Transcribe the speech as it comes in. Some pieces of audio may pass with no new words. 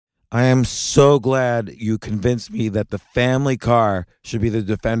I am so glad you convinced me that the family car should be the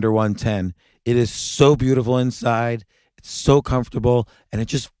Defender 110. It is so beautiful inside. It's so comfortable, and it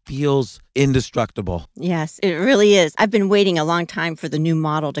just feels indestructible. Yes, it really is. I've been waiting a long time for the new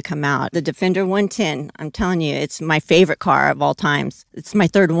model to come out. The Defender 110, I'm telling you, it's my favorite car of all times. It's my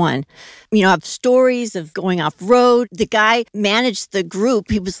third one. You know, I have stories of going off-road. The guy managed the group.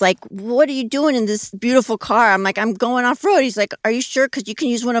 He was like, what are you doing in this beautiful car? I'm like, I'm going off-road. He's like, are you sure? Because you can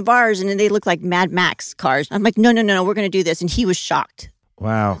use one of ours. And then they look like Mad Max cars. I'm like, no, we're going to do this. And he was shocked.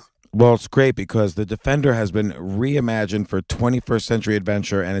 Wow. Well, it's great because the Defender has been reimagined for 21st century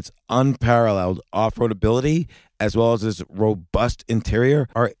adventure, and its unparalleled off-road ability, as well as its robust interior,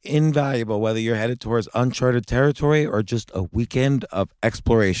 are invaluable whether you're headed towards uncharted territory or just a weekend of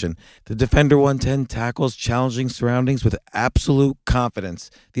exploration. The Defender 110 tackles challenging surroundings with absolute confidence.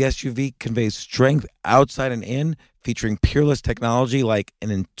 The SUV conveys strength outside and in, featuring peerless technology like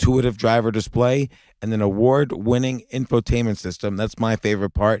an intuitive driver display and an award-winning infotainment system. That's my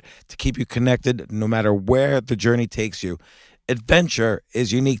favorite part, to keep you connected no matter where the journey takes you. Adventure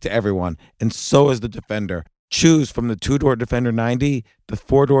is unique to everyone, and so is the Defender. Choose from the two-door Defender 90, the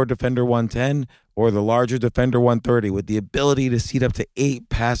four-door Defender 110, or the larger Defender 130 with the ability to seat up to 8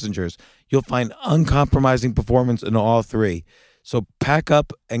 passengers. You'll find uncompromising performance in all three. So pack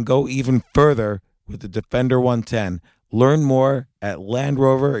up and go even further with the Defender 110. Learn more at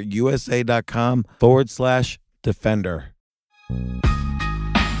LandRoverUSA.com/Defender.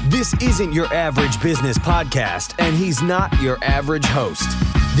 This isn't your average business podcast, and he's not your average host.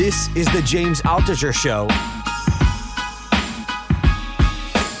 This is the James Altucher Show.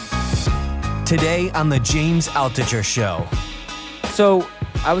 Today on the James Altucher Show. So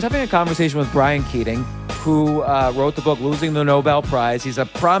I was having a conversation with Brian Keating, who wrote the book Losing the Nobel Prize. He's a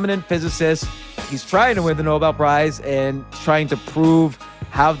prominent physicist. He's trying to win the Nobel Prize and trying to prove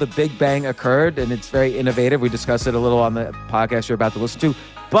how the Big Bang occurred, and it's very innovative. We discussed it a little on the podcast you're about to listen to.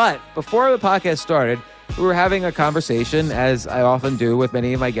 But before the podcast started, we were having a conversation, as I often do with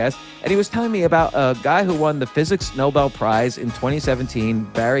many of my guests, and he was telling me about a guy who won the Physics Nobel Prize in 2017,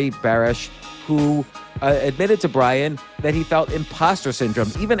 Barry Barish, who admitted to Brian that he felt imposter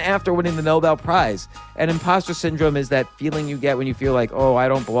syndrome even after winning the Nobel Prize. And imposter syndrome is that feeling you get when you feel like, oh, I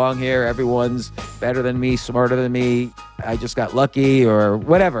don't belong here. Everyone's better than me, smarter than me. I just got lucky or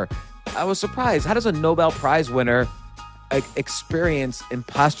whatever. I was surprised. How does a Nobel Prize winner experience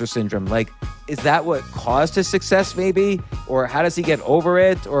imposter syndrome? Like, is that what caused his success maybe? Or how does he get over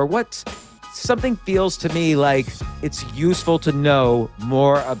it? Or what? Something feels to me like it's useful to know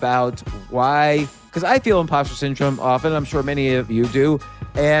more about why, because I feel imposter syndrome often. I'm sure many of you do.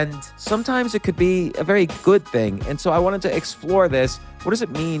 And sometimes it could be a very good thing. And so I wanted to explore this. What does it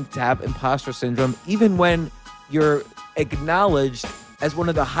mean to have imposter syndrome, even when you're acknowledged as one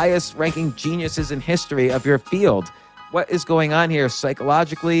of the highest ranking geniuses in history of your field? What is going on here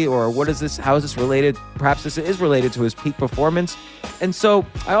psychologically, or what is this? How is this related? Perhaps this is related to his peak performance. And so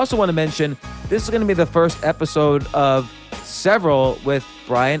I also want to mention, this is going to be the first episode of several with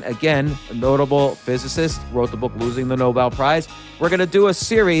Brian, again, a notable physicist, wrote the book Losing the Nobel Prize. We're going to do a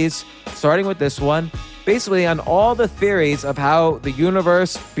series, starting with this one, basically on all the theories of how the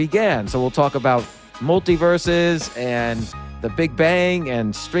universe began. So we'll talk about multiverses and the Big Bang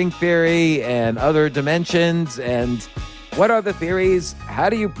and string theory and other dimensions and what are the theories? How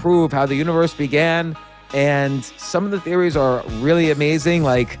do you prove how the universe began? And some of the theories are really amazing,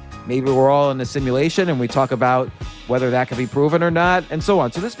 like maybe we're all in a simulation, and we talk about whether that can be proven or not, and so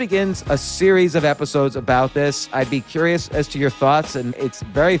on. So this begins a series of episodes about this. I'd be curious as to your thoughts, and it's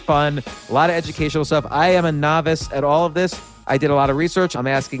very fun, a lot of educational stuff. I am a novice at all of this. I did a lot of research. I'm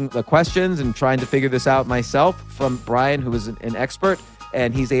asking the questions and trying to figure this out myself from Brian, who is an expert,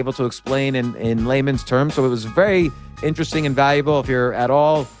 and he's able to explain in layman's terms. So it was very interesting and valuable if you're at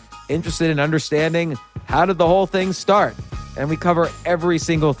all interested in understanding how did the whole thing start. And we cover every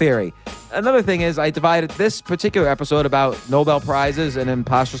single theory. Another thing is I divided this particular episode about Nobel Prizes and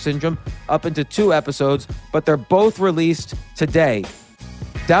imposter syndrome up into 2 episodes, but they're both released today.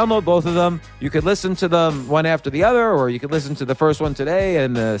 Download both of them. You could listen to them one after the other, or you could listen to the first one today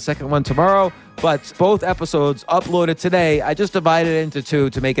and the second one tomorrow. But both episodes uploaded today. I just divided it into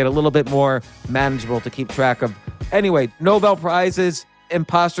 2 to make it a little bit more manageable to keep track of. Anyway, Nobel Prizes,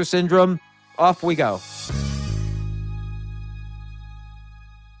 imposter syndrome, off we go.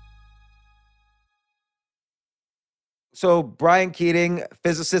 So Brian Keating,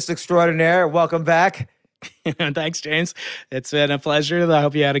 physicist extraordinaire, welcome back. Thanks, James. It's been a pleasure. I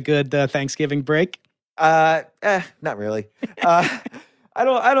hope you had a good Thanksgiving break. Not really. I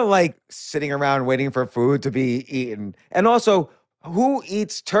don't like sitting around waiting for food to be eaten. And also, who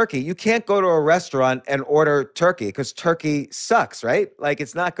eats turkey? You can't go to a restaurant and order turkey because turkey sucks, right? Like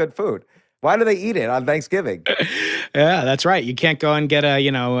it's not good food. Why do they eat it on Thanksgiving? Yeah, that's right. You can't go and get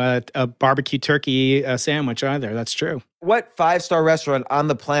a barbecue turkey sandwich either. That's true. What 5-star restaurant on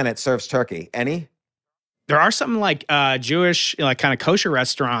the planet serves turkey? Any? There are some like Jewish, like kind of kosher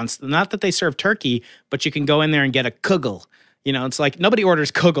restaurants. Not that they serve turkey, but you can go in there and get a kugel. It's like nobody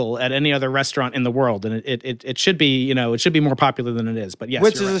orders kugel at any other restaurant in the world, and it should be, it should be more popular than it is. But yes,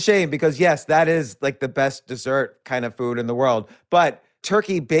 Which is right. a shame because yes, that is like the best dessert kind of food in the world. But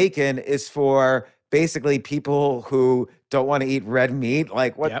turkey bacon is for basically people who don't want to eat red meat.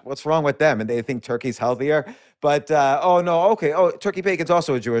 Like what's wrong with them? And they think turkey's healthier. But oh no, okay. Oh, turkey bacon's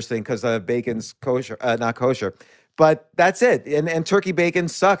also a Jewish thing because bacon's kosher, not kosher. But that's it. And turkey bacon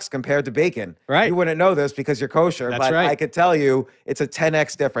sucks compared to bacon. Right. You wouldn't know this because you're kosher. That's but right. I could tell you it's a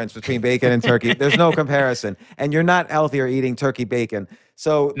 10x difference between bacon and turkey. There's no comparison. And you're not healthier eating turkey bacon.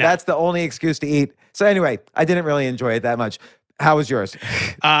 So that's the only excuse to eat. So anyway, I didn't really enjoy it that much. How was yours?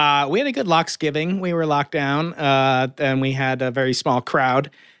 We had a good Locksgiving. We were locked down, and we had a very small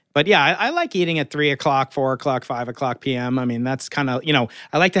crowd. But yeah, I like eating at 3 o'clock, 4 o'clock, 5 o'clock p.m. I mean, that's kind of,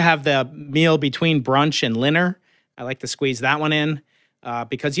 I like to have the meal between brunch and dinner. I like to squeeze that one in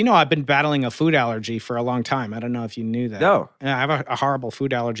because, I've been battling a food allergy for a long time. I don't know if you knew that. No. I have a horrible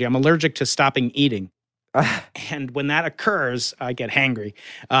food allergy. I'm allergic to stopping eating. And when that occurs, I get hangry.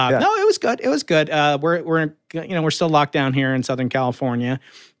 No, it was good. It was good. We're still locked down here in Southern California.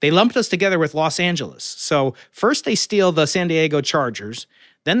 They lumped us together with Los Angeles. So first they steal the San Diego Chargers.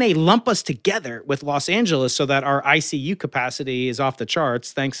 Then they lump us together with Los Angeles so that our ICU capacity is off the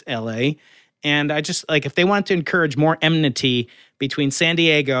charts. Thanks, LA. And I just if they want to encourage more enmity between San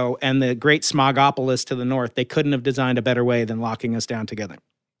Diego and the great smogopolis to the north, they couldn't have designed a better way than locking us down together.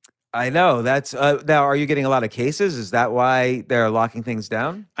 I know. That's now, are you getting a lot of cases? Is that why they're locking things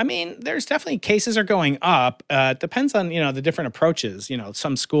down? I mean, there's definitely cases are going up. It depends on, the different approaches.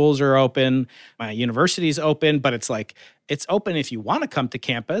 Some schools are open, my university's open, but it's open if you want to come to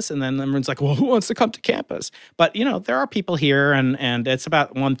campus. And then everyone's like, well, who wants to come to campus? But, there are people here and it's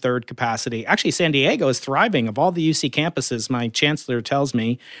about 1/3 capacity. Actually, San Diego is thriving. Of all the UC campuses, my chancellor tells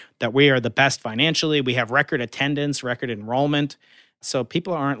me that we are the best financially. We have record attendance, record enrollment. So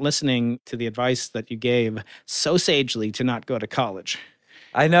people aren't listening to the advice that you gave so sagely to not go to college.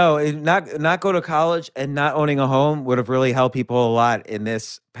 I know. Not go to college and not owning a home would have really helped people a lot in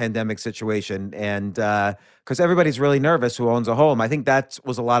this pandemic situation. And because everybody's really nervous who owns a home. I think that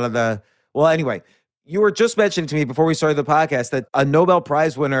was a lot of well, anyway, you were just mentioning to me before we started the podcast that a Nobel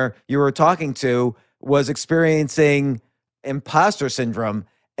Prize winner you were talking to was experiencing imposter syndrome.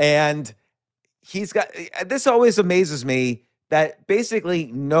 And this always amazes me, that basically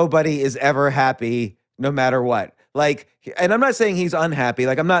nobody is ever happy no matter what. And I'm not saying he's unhappy.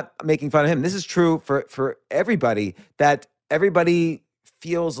 I'm not making fun of him. This is true for everybody, that everybody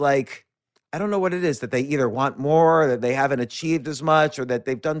feels like, I don't know what it is, that they either want more, that they haven't achieved as much, or that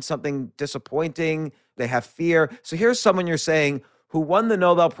they've done something disappointing. They have fear. So here's someone you're saying who won the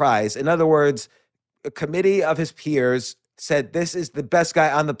Nobel Prize. In other words, a committee of his peers said this is the best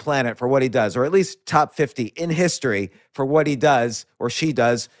guy on the planet for what he does, or at least top 50 in history for what he does or she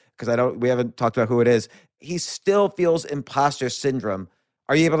does, because we haven't talked about who it is. He still feels imposter syndrome.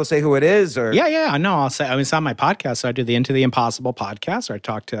 Are you able to say who it is? Or Yeah. No, I'll say. I mean, it's on my podcast. So I do the Into the Impossible podcast, where I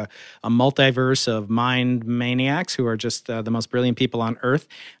talk to a multiverse of mind maniacs who are just the most brilliant people on earth,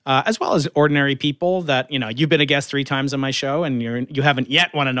 as well as ordinary people that you've been a guest 3 times on my show, and you haven't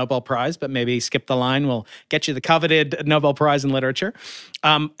yet won a Nobel Prize, but maybe skip the line. We'll get you the coveted Nobel Prize in literature.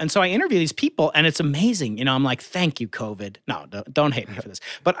 And so I interview these people, and it's amazing. I'm like, thank you, COVID. No, don't hate me for this.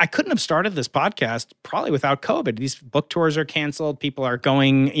 But I couldn't have started this podcast probably without COVID. These book tours are canceled. People are going,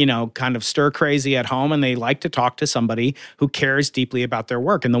 kind of stir crazy at home, and they like to talk to somebody who cares deeply about their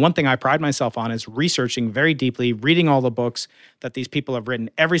work. And the one thing I pride myself on is researching very deeply, reading all the books that these people have written,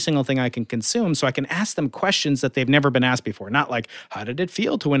 every single thing I can consume, so I can ask them questions that they've never been asked before. Not like, how did it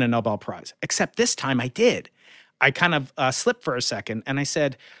feel to win a Nobel Prize? Except this time I did. I kind of slipped for a second, and I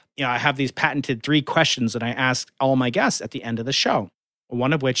said, I have these patented 3 questions that I ask all my guests at the end of the show.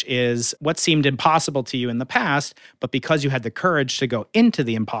 One of which is, what seemed impossible to you in the past, but because you had the courage to go into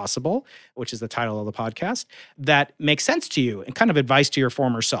the impossible, which is the title of the podcast, that makes sense to you, and kind of advice to your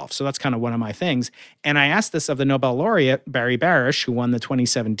former self. So that's kind of one of my things. And I asked this of the Nobel laureate, Barry Barish, who won the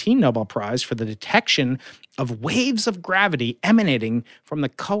 2017 Nobel Prize for the detection of waves of gravity emanating from the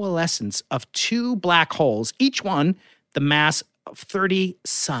coalescence of 2 black holes, each one the mass of 30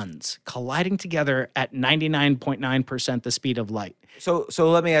 suns colliding together at 99.9% the speed of light. So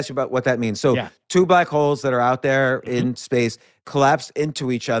let me ask you about what that means. So Yeah. 2 black holes that are out there in space collapsed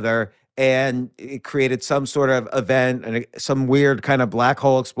into each other, and it created some sort of event and some weird kind of black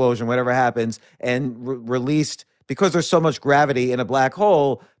hole explosion, whatever happens, and released, because there's so much gravity in a black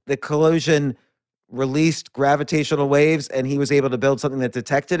hole, the collision released gravitational waves, and he was able to build something that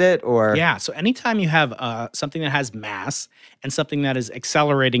detected it? Or Yeah. So anytime you have something that has mass and something that is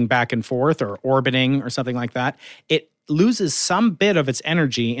accelerating back and forth or orbiting or something like that, it loses some bit of its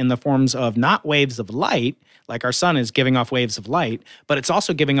energy in the forms of not waves of light, like our sun is giving off waves of light, but it's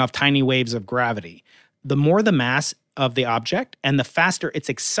also giving off tiny waves of gravity. The more the mass of the object and the faster it's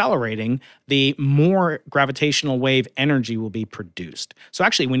accelerating, the more gravitational wave energy will be produced. So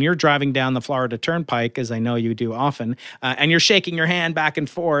actually, when you're driving down the Florida Turnpike, as I know you do often, and you're shaking your hand back and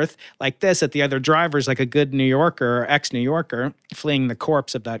forth like this at the other drivers, like a good New Yorker or ex-New Yorker, fleeing the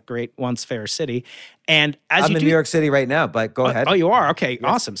corpse of that great once fair city. And as I'm you in do, New York City right now, but go ahead. Oh, you are? Okay,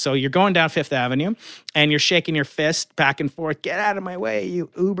 awesome. So you're going down Fifth Avenue and you're shaking your fist back and forth. Get out of my way, you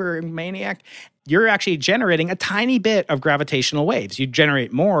Uber maniac. You're actually generating a tiny bit of gravitational waves. You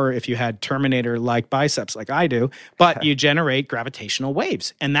generate more if you had Terminator-like biceps like I do, but you generate gravitational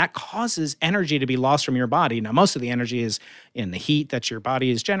waves. And that causes energy to be lost from your body. Now, most of the energy is in the heat that your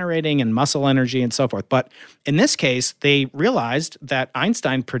body is generating and muscle energy and so forth. But in this case, they realized that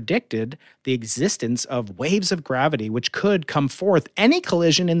Einstein predicted the existence of waves of gravity, which could come forth any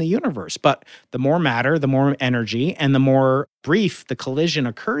collision in the universe. But the more matter, the more energy, and the more brief the collision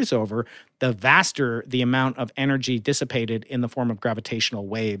occurs over, the vaster the amount of energy dissipated in the form of gravitational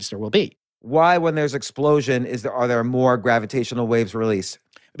waves there will be. Why, when there's explosion, are there more gravitational waves released?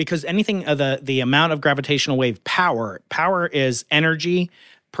 Because anything of the amount of gravitational wave power is energy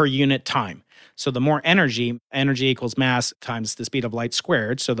per unit time. So the more energy equals mass times the speed of light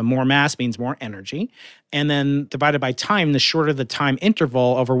squared. So the more mass means more energy. And then divided by time, the shorter the time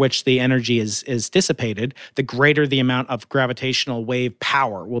interval over which the energy is dissipated, the greater the amount of gravitational wave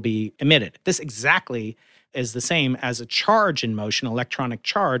power will be emitted. This exactly is the same as a charge in motion, electronic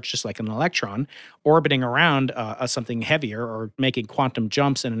charge, just like an electron, orbiting around something heavier or making quantum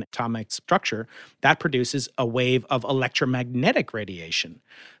jumps in an atomic structure. That produces a wave of electromagnetic radiation.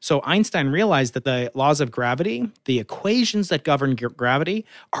 So Einstein realized that the laws of gravity, the equations that govern gravity,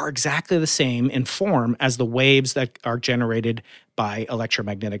 are exactly the same in form as the waves that are generated by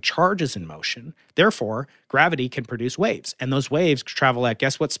electromagnetic charges in motion. Therefore, gravity can produce waves. And those waves travel at,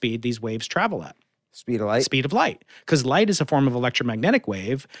 guess what speed these waves travel at? Speed of light? Speed of light. Because light is a form of electromagnetic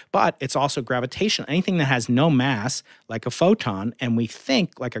wave, but it's also gravitational. Anything that has no mass, like a photon, and we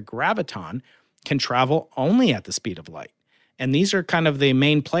think like a graviton, can travel only at the speed of light. And these are kind of the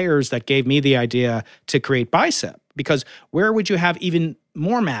main players that gave me the idea to create Bicep. Because where would you have even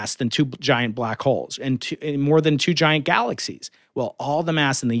more mass than two giant black holes and more than two giant galaxies? Well, all the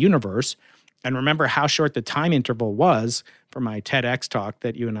mass in the universe. And remember how short the time interval was for my TEDx talk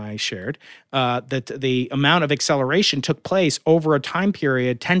that you and I shared, that the amount of acceleration took place over a time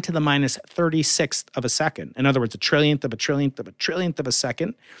period 10 to the minus 36th of a second. In other words, a trillionth of a trillionth of a trillionth of a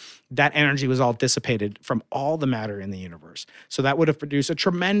second. That energy was all dissipated from all the matter in the universe. So that would have produced a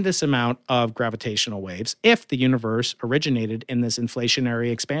tremendous amount of gravitational waves if the universe originated in this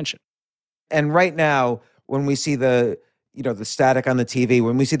inflationary expansion. And right now, when we see the static on the TV,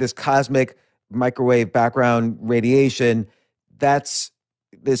 when we see this cosmic microwave background radiation, that's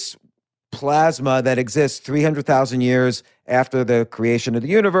this plasma that exists 300,000 years after the creation of the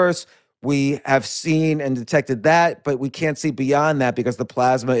universe. We have seen and detected that, but we can't see beyond that because the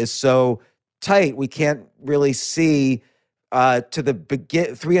plasma is so tight. We can't really see to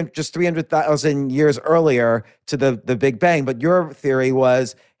the just 300,000 years earlier to the Big Bang. But your theory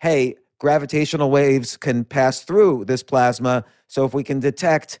was, hey, gravitational waves can pass through this plasma. So if we can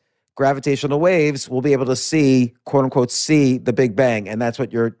detect gravitational waves, we'll be able to see, quote unquote, see the Big Bang. And that's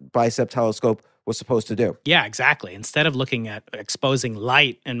what your Bicep telescope was supposed to do. Yeah, exactly. Instead of looking at exposing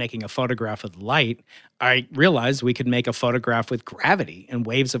light and making a photograph with light, I realized we could make a photograph with gravity, and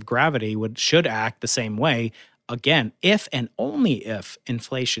waves of gravity should act the same way. Again, if and only if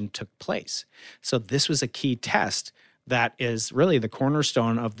inflation took place. So this was a key test that is really the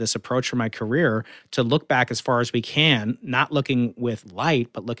cornerstone of this approach for my career, to look back as far as we can, not looking with light,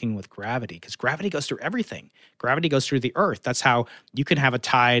 but looking with gravity, because gravity goes through everything. Gravity goes through the earth. That's how you can have a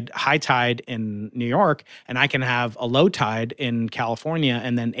high tide in New York, and I can have a low tide in California,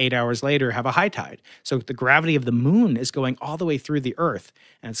 and then 8 hours later have a high tide. So the gravity of the moon is going all the way through the earth,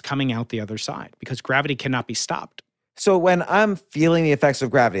 and it's coming out the other side because gravity cannot be stopped. So when I'm feeling the effects of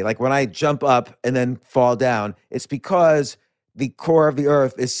gravity, like when I jump up and then fall down, it's because the core of the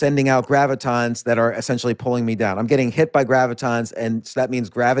earth is sending out gravitons that are essentially pulling me down. I'm getting hit by gravitons, and so that means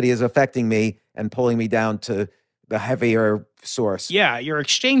gravity is affecting me and pulling me down to the heavier source. Yeah, you're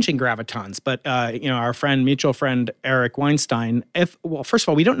exchanging gravitons, but our mutual friend Eric Weinstein. First of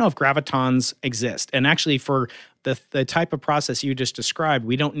all, we don't know if gravitons exist, and actually, for the type of process you just described,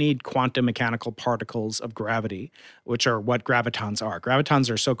 we don't need quantum mechanical particles of gravity, which are what gravitons are. Gravitons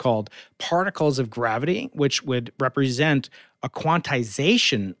are so-called particles of gravity, which would represent a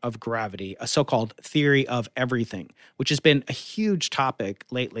quantization of gravity, a so-called theory of everything, which has been a huge topic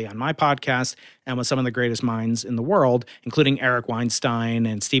lately on my podcast and with some of the greatest minds in the world, including Eric Weinstein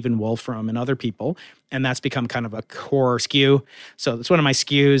and Stephen Wolfram and other people. And that's become kind of a core skew. So it's one of my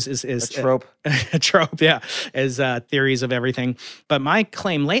skews is a trope. A trope, yeah, is theories of everything. But my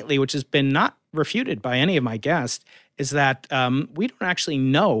claim lately, which has been not refuted by any of my guests, is that we don't actually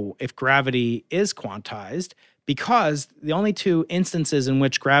know if gravity is quantized, because the only two instances in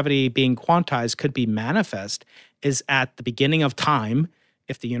which gravity being quantized could be manifest is at the beginning of time,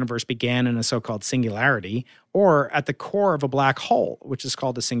 if the universe began in a so-called singularity, or at the core of a black hole, which is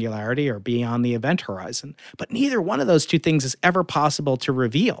called a singularity, or beyond the event horizon. But neither one of those two things is ever possible to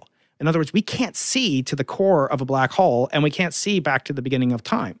reveal. In other words, we can't see to the core of a black hole, and we can't see back to the beginning of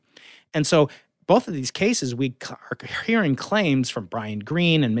time. And so both of these cases, we are hearing claims from Brian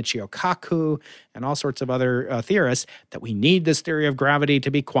Greene and Michio Kaku and all sorts of other theorists that we need this theory of gravity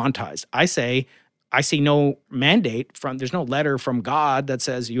to be quantized. I say, I see no mandate there's no letter from God that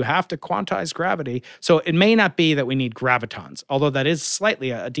says you have to quantize gravity. So it may not be that we need gravitons, although that is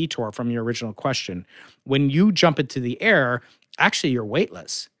slightly a detour from your original question. When you jump into the air, actually you're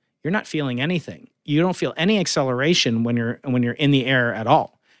weightless. You're not feeling anything. You don't feel any acceleration when you're in the air at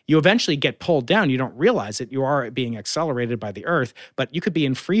all. You eventually get pulled down. You don't realize it. You are being accelerated by the earth, but you could be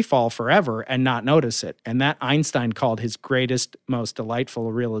in free fall forever and not notice it. And that Einstein called his greatest, most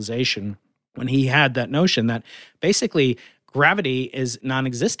delightful realization when he had that notion that basically gravity is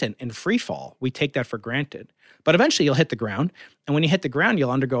non-existent in free fall. We take that for granted. But eventually you'll hit the ground. And when you hit the ground,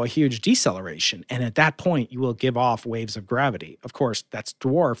 you'll undergo a huge deceleration. And at that point, you will give off waves of gravity. Of course, that's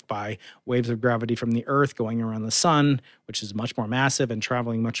dwarfed by waves of gravity from the Earth going around the sun, which is much more massive and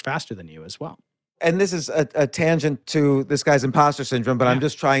traveling much faster than you as well. And this is a tangent to this guy's imposter syndrome, but I'm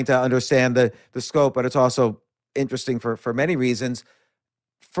just trying to understand the scope, but it's also interesting for many reasons.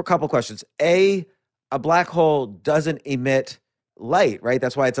 For a couple questions. A black hole doesn't emit light, right?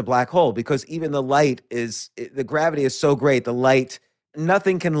 That's why it's a black hole, because even the light the gravity is so great, the light,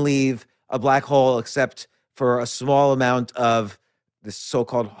 nothing can leave a black hole except for a small amount of this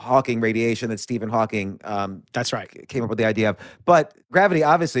so-called Hawking radiation that Stephen Hawking that's right, came up with the idea of. But gravity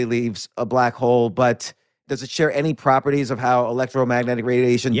obviously leaves a black hole, but does it share any properties of how electromagnetic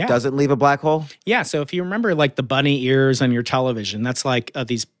radiation doesn't leave a black hole? Yeah, so if you remember like the bunny ears on your television, that's like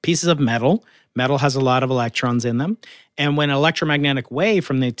these pieces of metal. Metal has a lot of electrons in them. And when an electromagnetic wave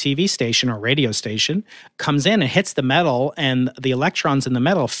from the TV station or radio station comes in and hits the metal, and the electrons in the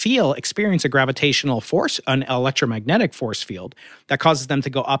metal experience a gravitational force, an electromagnetic force field that causes them to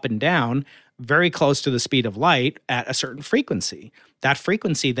go up and down very close to the speed of light at a certain frequency. That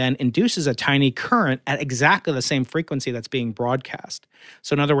frequency then induces a tiny current at exactly the same frequency that's being broadcast.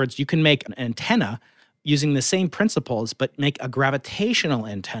 So in other words, you can make an antenna using the same principles, but make a gravitational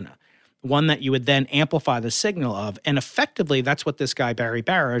antenna, one that you would then amplify the signal of. And effectively, that's what this guy, Barry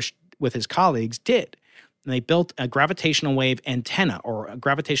Barish, with his colleagues did. And they built a gravitational wave antenna, or a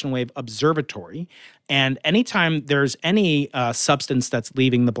gravitational wave observatory. And anytime there's any substance that's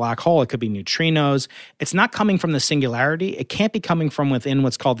leaving the black hole, it could be neutrinos, it's not coming from the singularity. It can't be coming from within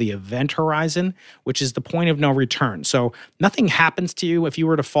what's called the event horizon, which is the point of no return. So nothing happens to you if you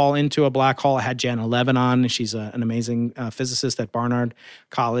were to fall into a black hole. I had Jana Levin on. She's an amazing physicist at Barnard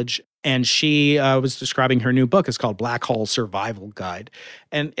College. And she was describing her new book. It's called Black Hole Survival Guide.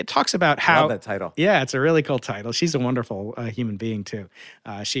 And it talks about how— Love that title. Yeah, it's a really cool title. She's a wonderful human being, too.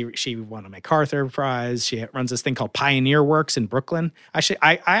 She won a MacArthur Prize. She runs this thing called Pioneer Works in Brooklyn.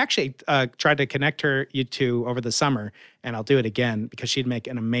 I actually tried to connect you two over the summer, and I'll do it again because she'd make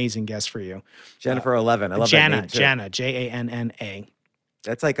an amazing guest for you. Jennifer 11. I love Jana, that name, too. Jana, Janna.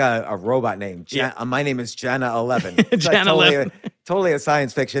 That's like a robot name. My name is Jana 11. Jana 11. Totally a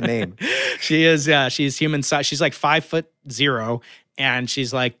science fiction name. She is. She's human size. She's like 5'0", and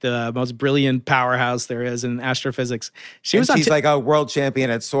she's like the most brilliant powerhouse there is in astrophysics. She's like a world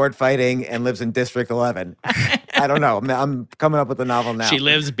champion at sword fighting and lives in District 11. I don't know. I'm coming up with a novel now. She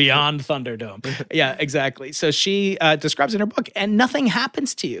lives beyond Thunderdome. Yeah, exactly. So she describes in her book, and nothing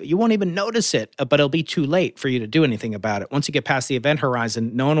happens to you. You won't even notice it, but it'll be too late for you to do anything about it. Once you get past the event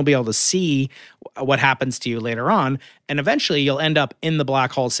horizon, no one will be able to see what happens to you later on. And eventually you'll end up in the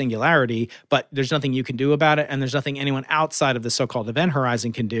black hole singularity, but there's nothing you can do about it. And there's nothing anyone outside of the so-called event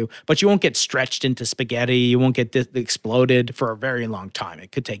horizon can do. But you won't get stretched into spaghetti. You won't get exploded for a very long time.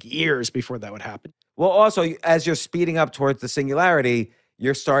 It could take years before that would happen. Well, also, as you're speeding up towards the singularity,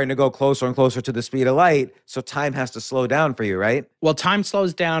 you're starting to go closer and closer to the speed of light. So time has to slow down for you, right? Well, time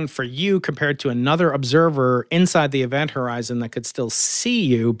slows down for you compared to another observer inside the event horizon that could still see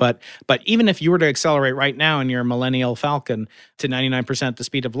you. But even if you were to accelerate right now in your Millennial Falcon to 99% the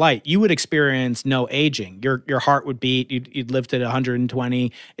speed of light, you would experience no aging. Your heart would beat. You'd live to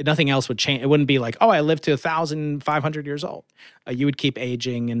 120. Nothing else would change. It wouldn't be like, oh, I lived to 1,500 years old. You would keep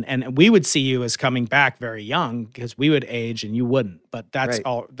aging, and we would see you as coming back very young because we would age and you wouldn't. But that's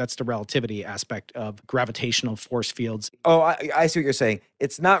all. That's the relativity aspect of gravitational force fields. Oh, I see what you're saying.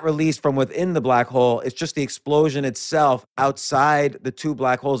 It's not released from within the black hole. It's just the explosion itself outside the two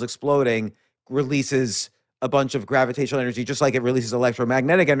black holes exploding releases a bunch of gravitational energy, just like it releases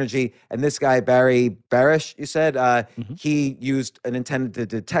electromagnetic energy. And this guy, Barry Barish, you said, he used an antenna to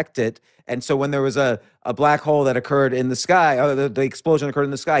detect it. And so when there was a black hole that occurred in the sky, or the explosion occurred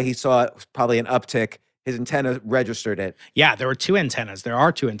in the sky, he saw probably an uptick. His antenna registered it. Yeah, there were two antennas. There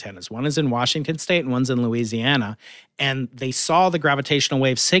are two antennas. One is in Washington State and one's in Louisiana. And they saw the gravitational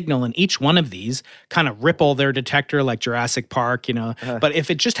wave signal in each one of these kind of ripple their detector like Jurassic Park, you know. But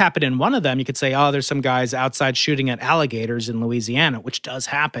if it just happened in one of them, you could say, oh, there's some guys outside shooting at alligators in Louisiana, which does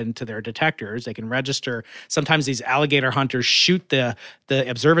happen to their detectors. They can register. Sometimes these alligator hunters shoot the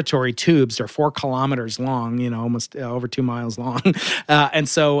observatory tubes. They're 4 kilometers long, you know, almost over 2 miles long. And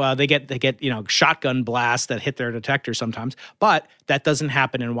so they get, you know, shotgun blasts that hit their detector sometimes. But that doesn't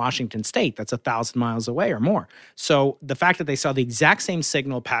happen in Washington State. That's 1,000 miles away or more. So the fact that they saw the exact same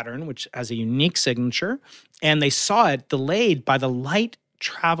signal pattern, which has a unique signature, and they saw it delayed by the light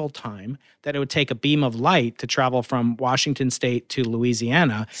travel time that it would take a beam of light to travel from Washington State to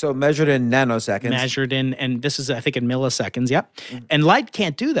Louisiana. So measured in nanoseconds. Measured in, and this is, I think, in milliseconds, yep. And light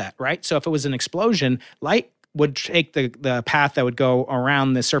can't do that, right? So if it was an explosion, light would take the path that would go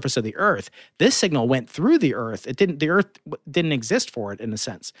around the surface of the Earth. This signal went through the Earth. The Earth didn't exist for it in a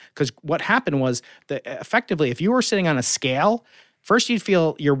sense. Because what happened was that effectively, if you were sitting on a scale, first you'd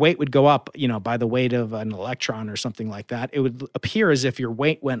feel your weight would go up, you know, by the weight of an electron or something like that. It would appear as if your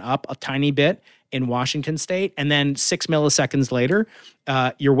weight went up a tiny bit in Washington State, and then 6 milliseconds later,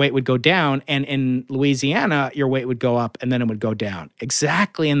 your weight would go down, and in Louisiana, your weight would go up, and then it would go down.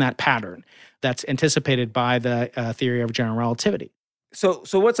 Exactly in that pattern that's anticipated by the theory of general relativity. So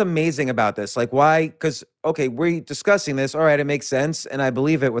what's amazing about this? Like, why? Because, okay, we're discussing this. All right, it makes sense, and I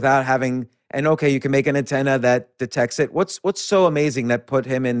believe it without having. And okay, you can make an antenna that detects it. What's so amazing that put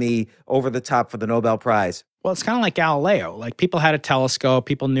him in the over the top for the Nobel Prize? Well, it's kind of like Galileo. Like, people had a telescope,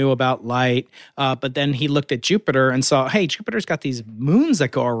 people knew about light, but then he looked at Jupiter and saw, hey, Jupiter's got these moons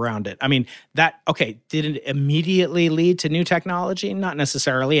that go around it. I mean, did it immediately lead to new technology? Not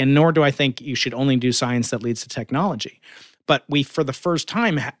necessarily, and nor do I think you should only do science that leads to technology. But we, for the first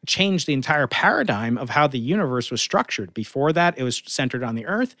time, changed the entire paradigm of how the universe was structured. Before that, it was centered on the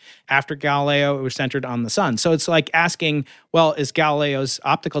Earth. After Galileo, it was centered on the sun. So it's like asking, well, is Galileo's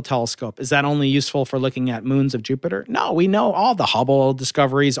optical telescope, is that only useful for looking at moons of Jupiter? No, we know all the Hubble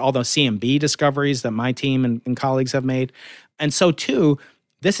discoveries, all the CMB discoveries that my team and colleagues have made. And so, too,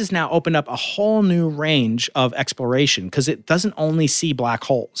 this has now opened up a whole new range of exploration because it doesn't only see black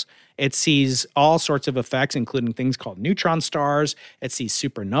holes. It sees all sorts of effects, including things called neutron stars. It sees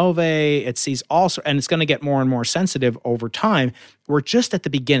supernovae. It sees and it's going to get more and more sensitive over time. We're just at the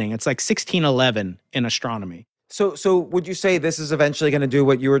beginning. It's like 1611 in astronomy. So would you say this is eventually going to do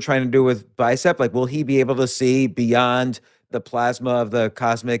what you were trying to do with BICEP? Like, will he be able to see beyond the plasma of the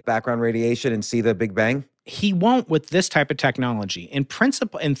cosmic background radiation and see the Big Bang? He won't with this type of technology. In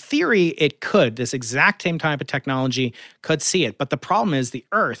principle, in theory, it could. This exact same type of technology could see it. But the problem is the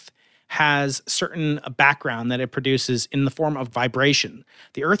Earth has certain background that it produces in the form of vibration.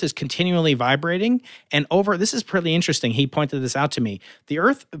 The Earth is continually vibrating, and this is pretty interesting. He pointed this out to me. The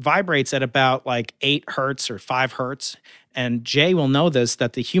Earth vibrates at about like 8 hertz or 5 hertz, and Jay will know this,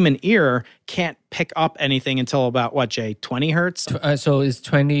 that the human ear can't pick up anything until about, what, Jay, 20 hertz? So it's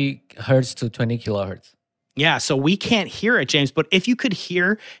 20 hertz to 20 kilohertz. Yeah, so we can't hear it, James. But if you could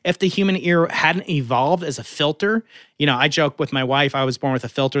hear, if the human ear hadn't evolved as a filter, I joke with my wife, I was born with a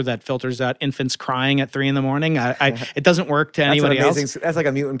filter that filters out infants crying at 3 a.m. It doesn't work to anybody else. That's like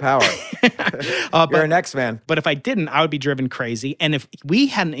a mutant power. You're an X-Man. But if I didn't, I would be driven crazy. And if we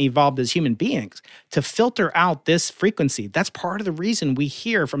hadn't evolved as human beings to filter out this frequency, that's part of the reason we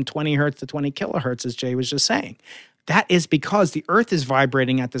hear from 20 hertz to 20 kilohertz, as Jay was just saying. That is because the earth is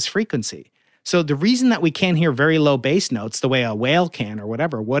vibrating at this frequency. So the reason that we can't hear very low bass notes the way a whale can or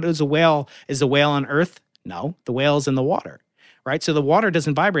whatever, what is a whale? Is the whale on Earth? No, the whale is in the water, right? So the water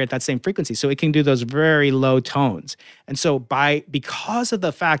doesn't vibrate at that same frequency. So it can do those very low tones. And so because of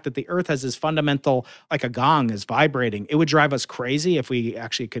the fact that the Earth has this fundamental, like a gong is vibrating, it would drive us crazy if we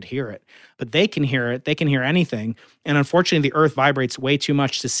actually could hear it. But they can hear it. They can hear anything. And unfortunately, the Earth vibrates way too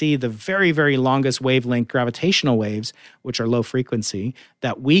much to see the very, very longest wavelength gravitational waves, which are low frequency,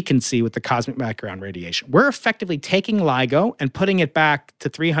 that we can see with the cosmic background radiation. We're effectively taking LIGO and putting it back to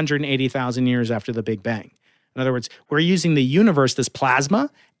 380,000 years after the Big Bang. In other words, we're using the universe, this plasma,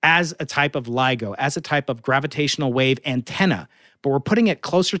 as a type of LIGO, as a type of gravitational wave antenna, but we're putting it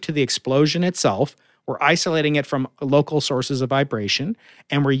closer to the explosion itself. We're isolating it from local sources of vibration,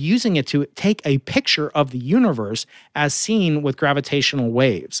 and we're using it to take a picture of the universe as seen with gravitational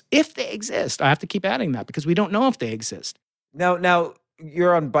waves. If they exist, I have to keep adding that because we don't know if they exist. Now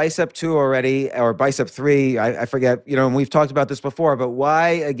you're on Bicep 2 already, or Bicep 3, I forget, and we've talked about this before, but why,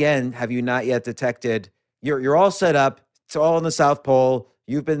 again, have you not yet detected? You're all set up. It's all on the South Pole.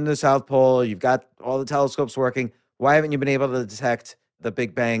 You've been to the South Pole. You've got all the telescopes working. Why haven't you been able to detect the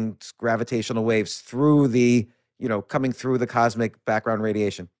Big Bang's gravitational waves through coming through the cosmic background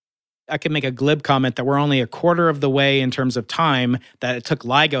radiation? I can make a glib comment that we're only a quarter of the way in terms of time that it took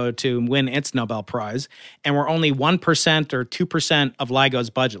LIGO to win its Nobel Prize. And we're only 1% or 2% of LIGO's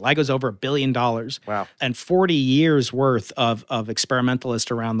budget. LIGO's over $1 billion. Wow. And 40 years worth of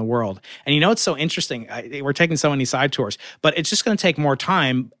experimentalists around the world. And it's so interesting. We're taking so many side tours, but it's just going to take more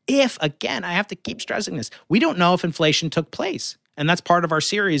time if, again, I have to keep stressing this, we don't know if inflation took place. And that's part of our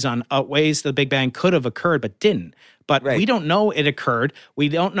series on ways the Big Bang could have occurred but didn't. But we don't know it occurred. We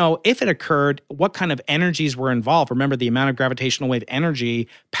don't know if it occurred, what kind of energies were involved. Remember, the amount of gravitational wave energy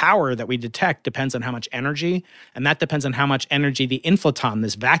power that we detect depends on how much energy, and that depends on how much energy the inflaton,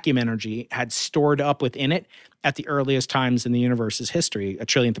 this vacuum energy, had stored up within it at the earliest times in the universe's history, a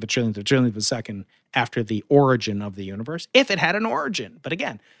trillionth of a trillionth of a trillionth of a second after the origin of the universe, if it had an origin. But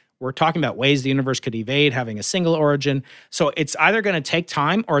again, we're talking about ways the universe could evade having a single origin. So it's either going to take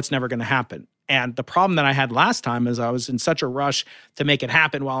time or it's never going to happen. And the problem that I had last time is I was in such a rush to make it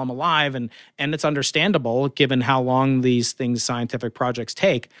happen while I'm alive. And it's understandable, given how long these scientific projects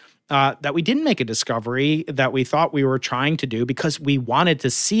take, that we didn't make a discovery that we thought we were trying to do because we wanted to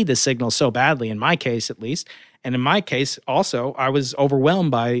see the signal so badly, in my case at least. And in my case also, I was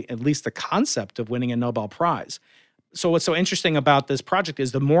overwhelmed by at least the concept of winning a Nobel Prize. So what's so interesting about this project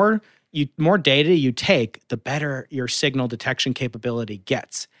is the more data you take, the better your signal detection capability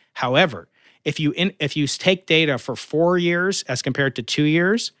gets. However, if you take data for 4 years as compared to 2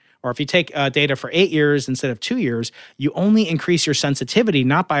 years, or if you take data for 8 years instead of 2 years, you only increase your sensitivity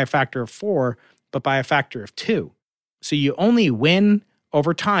not by a factor of 4, but by a factor of 2. So you only win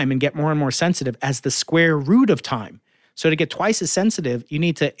over time and get more and more sensitive as the square root of time. So to get twice as sensitive, you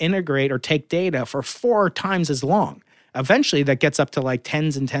need to integrate or take data for 4 times as long. Eventually, that gets up to like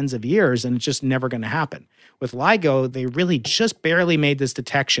tens and tens of years, and it's just never going to happen. With LIGO, they really just barely made this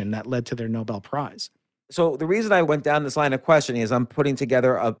detection that led to their Nobel Prize. So the reason I went down this line of questioning is I'm putting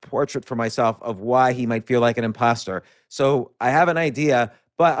together a portrait for myself of why he might feel like an imposter. So I have an idea,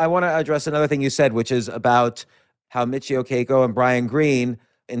 but I want to address another thing you said, which is about how Michio Kaku and Brian Greene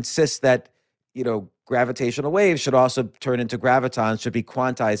insist that, gravitational waves should also turn into gravitons, should be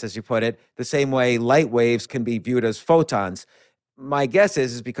quantized, as you put it, the same way light waves can be viewed as photons. My guess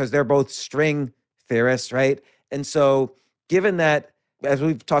is because they're both string theorists, right? And so given that, as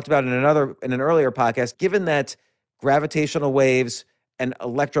we've talked about in an earlier podcast, given that gravitational waves and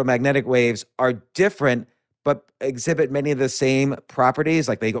electromagnetic waves are different, but exhibit many of the same properties,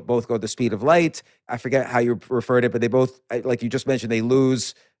 like they both go at the speed of light. I forget how you referred it, but they both, like you just mentioned, they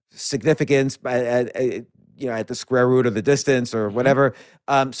lose significance at the square root of the distance or whatever.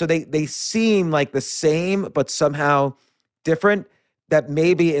 So they seem like the same, but somehow different, that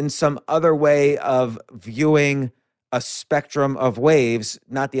maybe in some other way of viewing a spectrum of waves,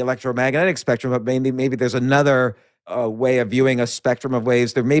 not the electromagnetic spectrum, but maybe there's another way of viewing a spectrum of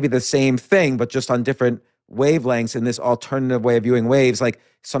waves. They're maybe the same thing, but just on different wavelengths in this alternative way of viewing waves. Like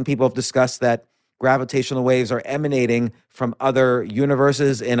some people have discussed that gravitational waves are emanating from other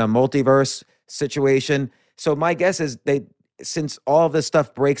universes in a multiverse situation. So my guess is since all of this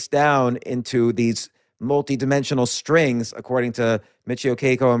stuff breaks down into these multi-dimensional strings, according to Michio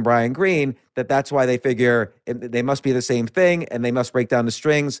Keiko and Brian Greene, that's why they figure they must be the same thing and they must break down the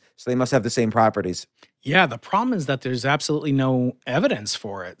strings, so they must have the same properties. Yeah, the problem is that there's absolutely no evidence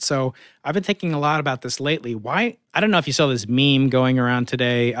for it. So I've been thinking a lot about this lately. Why? I don't know if you saw this meme going around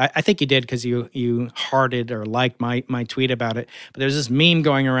today. I think you did because you hearted or liked my tweet about it. But there's this meme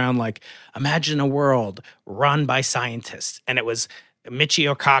going around like, imagine a world run by scientists. And it was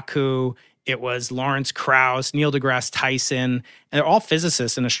Michio Kaku, it was Lawrence Krauss, Neil deGrasse Tyson, and they're all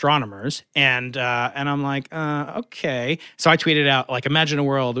physicists and astronomers. And I'm like, okay. So I tweeted out, like, imagine a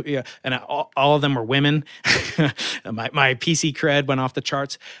world, and all of them were women. my PC cred went off the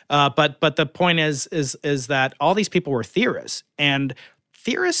charts. But the point is that all these people were theorists. And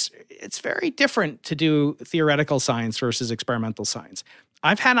theorists, it's very different to do theoretical science versus experimental science.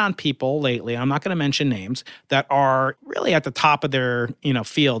 I've had on people lately, I'm not going to mention names, that are really at the top of their,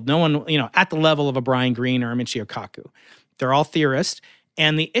 field. No one, at the level of a Brian Greene or a Michio Kaku. They're all theorists.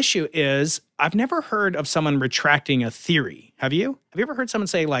 And the issue is, I've never heard of someone retracting a theory. Have you? Have you ever heard someone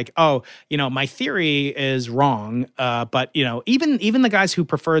say like, oh, my theory is wrong. But, even the guys who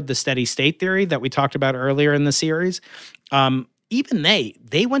preferred the steady state theory that we talked about earlier in the series, even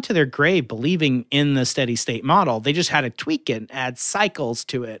they went to their grave believing in the steady state model. They just had to tweak it, add cycles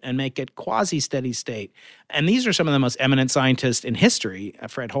to it, and make it quasi-steady state. And these are some of the most eminent scientists in history,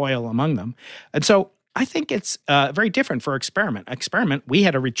 Fred Hoyle among them. And so I think it's very different for experiment. Experiment, we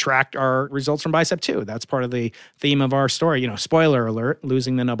had to retract our results from Bicep 2. That's part of the theme of our story. Spoiler alert,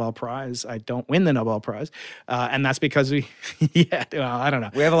 losing the Nobel Prize. I don't win the Nobel Prize. And that's because I don't know.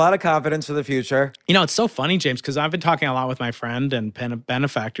 We have a lot of confidence for the future. It's so funny, James, because I've been talking a lot with my friend and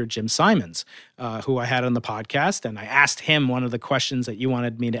benefactor, Jim Simons, who I had on the podcast. And I asked him one of the questions that you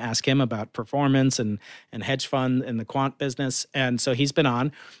wanted me to ask him about performance and hedge fund and the quant business. And so he's been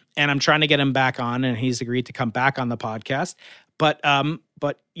on. And I'm trying to get him back on, and he's agreed to come back on the podcast. But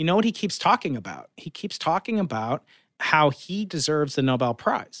you know what he keeps talking about? He keeps talking about how he deserves the Nobel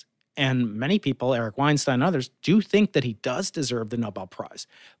Prize. And many people, Eric Weinstein and others, do think that he does deserve the Nobel Prize.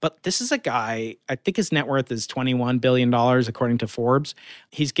 But this is a guy, I think his net worth is $21 billion, according to Forbes.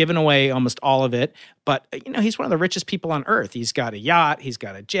 He's given away almost all of it. But, he's one of the richest people on earth. He's got a yacht, he's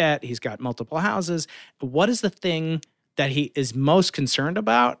got a jet, he's got multiple houses. What is the thing that he is most concerned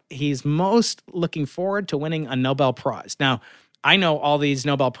about? He's most looking forward to winning a Nobel Prize. Now, I know all these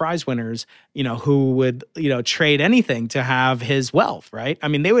Nobel Prize winners, who would, trade anything to have his wealth, right? I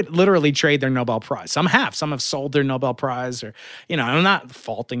mean, they would literally trade their Nobel Prize. Some have sold their Nobel Prize, or, I'm not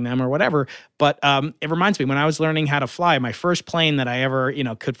faulting them or whatever. But it reminds me, when I was learning how to fly, my first plane that I ever,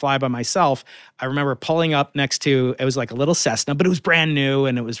 could fly by myself, I remember pulling up next to, it was like a little Cessna, but it was brand new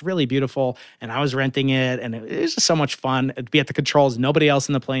and it was really beautiful. And I was renting it, and it was just so much fun to be at the controls, nobody else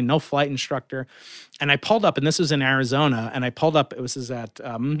in the plane, no flight instructor. And I pulled up, and this was in Arizona, and I pulled up, it was at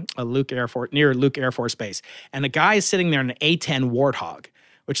near Luke Air Force Base. And the guy is sitting there in an A-10 Warthog,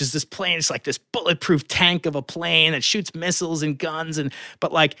 which is this plane. It's like this bulletproof tank of a plane that shoots missiles and guns.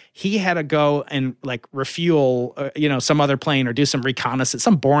 But like, he had to go and like refuel, some other plane or do some reconnaissance,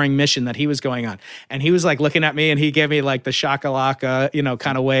 some boring mission that he was going on. And he was like looking at me, and he gave me like the shakalaka,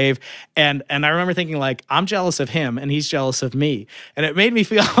 kind of wave. And I remember thinking like, I'm jealous of him and he's jealous of me. And it made me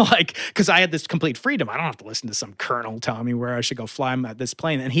feel like, because I had this complete freedom. I don't have to listen to some colonel telling me where I should go fly this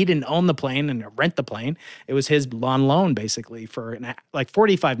plane. And he didn't own the plane and rent the plane. It was his on loan basically for like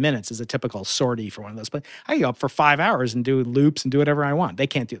 45 minutes is a typical sortie for one of those planes. I can go up for 5 hours and do loops and do whatever I want. They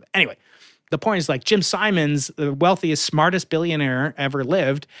can't do that. Anyway, the point is like Jim Simons, the wealthiest, smartest billionaire ever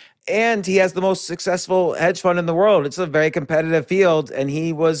lived. And he has the most successful hedge fund in the world. It's a very competitive field, and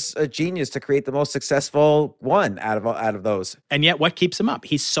he was a genius to create the most successful one out of those. And yet, what keeps him up?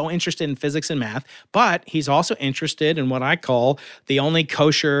 He's so interested in physics and math, but he's also interested in what I call the only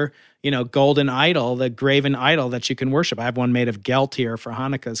kosher, golden idol, the graven idol that you can worship. I have one made of gelt here for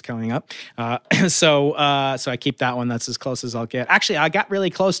Hanukkah's coming up. So I keep that one. That's as close as I'll get. Actually, I got really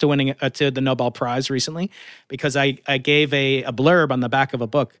close to winning to the Nobel Prize recently because I gave a blurb on the back of a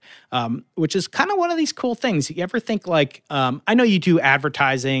book, which is kind of one of these cool things. You ever think like, I know you do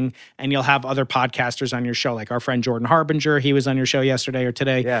advertising and you'll have other podcasters on your show, like our friend Jordan Harbinger. He was on your show yesterday or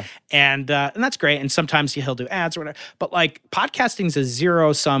today. Yeah. And that's great. And sometimes he'll do ads or whatever. But like podcasting is a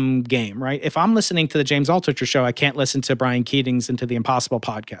zero-sum game, right? If I'm listening to the James Altucher show, I can't listen to Brian Keating's Into the Impossible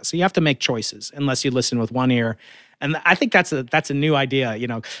podcast. So you have to make choices unless you listen with one ear. And I think that's a new idea.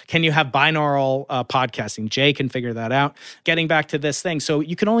 Can you have binaural podcasting? Jay can figure that out. Getting back to this thing. So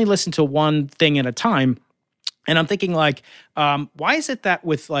you can only listen to one thing at a time. And I'm thinking like, why is it that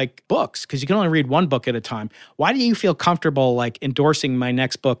with like books, because you can only read one book at a time, why do you feel comfortable like endorsing my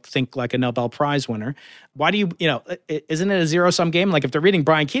next book, Think Like a Nobel Prize Winner? Why do you, isn't it a zero-sum game? Like if they're reading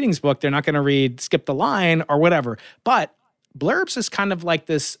Brian Keating's book, they're not going to read Skip the Line or whatever. But blurbs is kind of like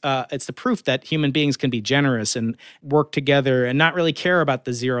this, it's the proof that human beings can be generous and work together and not really care about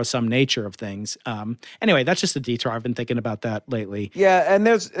the zero-sum nature of things. Anyway, that's just a detour. I've been thinking about that lately. Yeah, and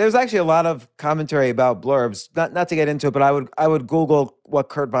there's actually a lot of commentary about blurbs. Not to get into it, but I would Google what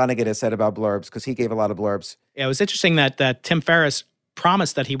Kurt Vonnegut has said about blurbs because he gave a lot of blurbs. Yeah, it was interesting that Tim Ferriss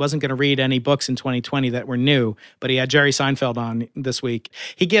promised that he wasn't going to read any books in 2020 that were new, but he had Jerry Seinfeld on this week.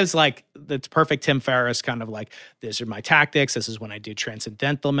 He gives like the perfect Tim Ferriss kind of like, these are my tactics. This is when I do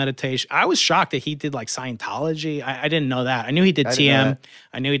transcendental meditation. I was shocked that he did like Scientology. I didn't know that. I knew he did TM.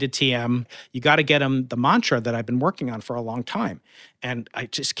 I knew he did TM. You got to get him the mantra that I've been working on for a long time. And I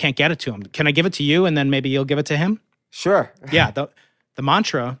just can't get it to him. Can I give it to you and then maybe you'll give it to him? Sure. Yeah. The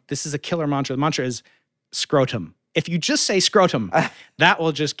mantra, this is a killer mantra. The mantra is scrotum. If you just say scrotum, that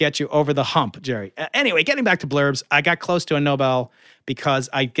will just get you over the hump, Jerry. Anyway, getting back to blurbs, I got close to a Nobel because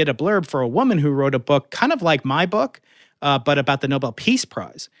I did a blurb for a woman who wrote a book kind of like my book, but about the Nobel Peace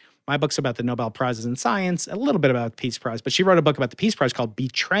Prize. My book's about the Nobel Prizes in science, a little bit about the Peace Prize, but she wrote a book about the Peace Prize called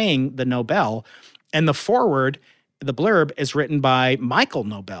Betraying the Nobel. And the foreword, the blurb, is written by Michael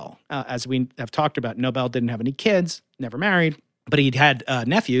Nobel. As we have talked about, Nobel didn't have any kids, never married. But he'd had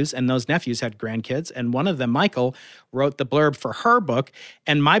nephews, and those nephews had grandkids. And one of them, Michael, wrote the blurb for her book,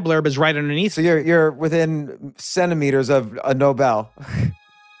 and my blurb is right underneath. So you're within centimeters of a Nobel.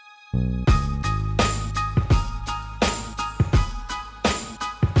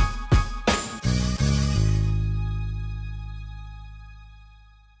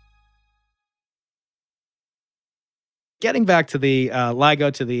 Getting back to the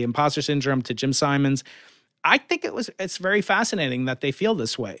LIGO, to the imposter syndrome, to Jim Simons, I think it's very fascinating that they feel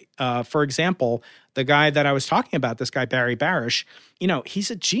this way. For example, the guy that I was talking about, this guy, Barry Barish,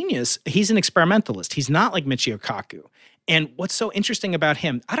 he's a genius. He's an experimentalist. He's not like Michio Kaku. And what's so interesting about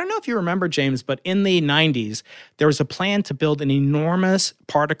him, I don't know if you remember, James, but in the 90s, there was a plan to build an enormous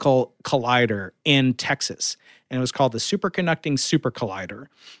particle collider in Texas. And it was called the Superconducting Super Collider.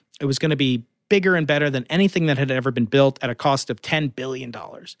 It was going to be bigger and better than anything that had ever been built at a cost of $10 billion.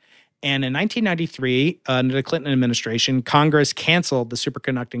 And in 1993, under the Clinton administration, Congress canceled the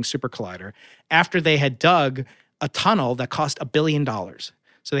Superconducting Super Collider after they had dug a tunnel that cost $1 billion.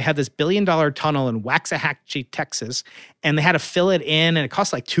 So they had this $1 billion tunnel in Waxahachie, Texas, and they had to fill it in, and it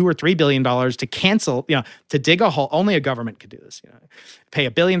cost like $2 or $3 billion to cancel, to dig a hole. Only a government could do this. Pay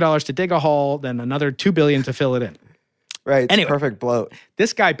 $1 billion to dig a hole, then another $2 billion to fill it in. Right. It's anyway, perfect bloat.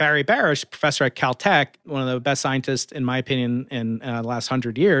 This guy, Barry Barish, professor at Caltech, one of the best scientists, in my opinion, in the last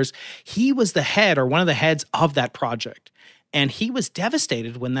 100 years, he was the head or one of the heads of that project. And he was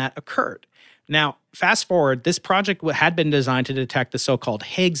devastated when that occurred. Now, fast forward, this project had been designed to detect the so-called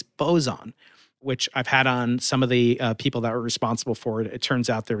Higgs boson, which I've had on some of the people that were responsible for it. It turns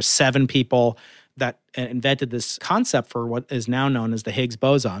out there were 7 people that invented this concept for what is now known as the Higgs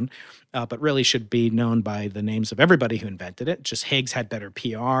boson, but really should be known by the names of everybody who invented it. Just Higgs had better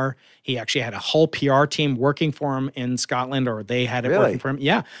PR. He actually had a whole PR team working for him in Scotland, or they had it working for him.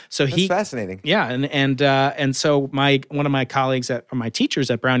 Yeah, so That's fascinating. Yeah, and so one of my colleagues my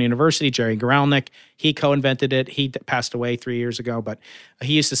teachers at Brown University, Jerry Guralnick, he co-invented it. He passed away 3 years ago, but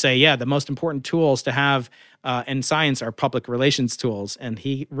he used to say, yeah, the most important tools to have in science are public relations tools, and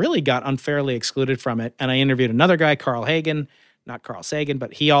he really got unfairly excluded from it. And I interviewed another guy, Carl Hagen, not Carl Sagan,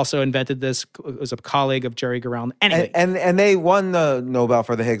 but he also invented this. It was a colleague of Jerry Guralnick. Anyway, and they won the Nobel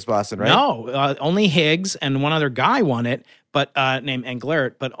for the Higgs boson, right? No, only Higgs and one other guy won it, but named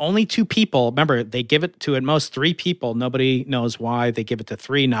Englert. But only 2 people. Remember, they give it to at most 3 people. Nobody knows why they give it to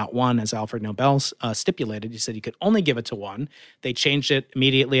 3, not 1, as Alfred Nobel stipulated. He said you could only give it to 1. They changed it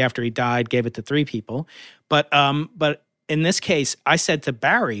immediately after he died, gave it to 3 people. But in this case, I said to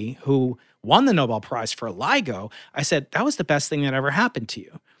Barry, who won the Nobel Prize for LIGO, I said, that was the best thing that ever happened to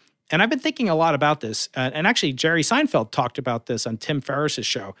you. And I've been thinking a lot about this. And actually, Jerry Seinfeld talked about this on Tim Ferriss's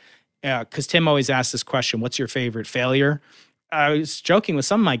show, because Tim always asks this question, what's your favorite failure? I was joking with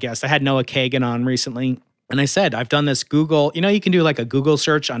some of my guests. I had Noah Kagan on recently, and I said, I've done this Google, you can do like a Google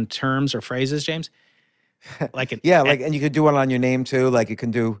search on terms or phrases, James? And you could do one on your name too. Like you can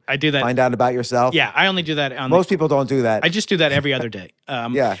I do that. Find out about yourself. Yeah, I only do that on most people don't do that. I just do that every other day.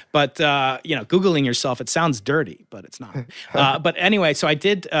 Yeah. But Googling yourself, it sounds dirty, but it's not. But anyway, so I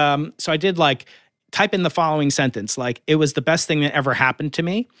did like type in the following sentence, like it was the best thing that ever happened to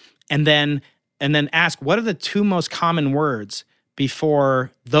me, and then ask what are the 2 most common words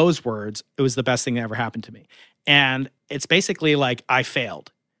before those words, it was the best thing that ever happened to me. And it's basically like I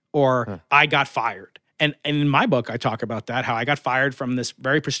failed or I got fired. And in my book, I talk about that, how I got fired from this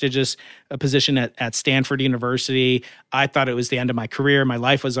very prestigious position at Stanford University. I thought it was the end of my career. My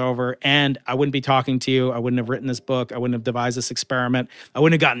life was over. And I wouldn't be talking to you. I wouldn't have written this book. I wouldn't have devised this experiment. I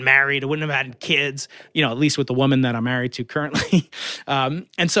wouldn't have gotten married. I wouldn't have had kids, at least with the woman that I'm married to currently.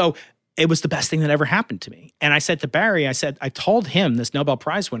 And so it was the best thing that ever happened to me. And I said to Barry, I told him, this Nobel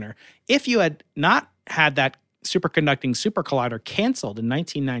Prize winner, if you had not had that superconducting super collider canceled in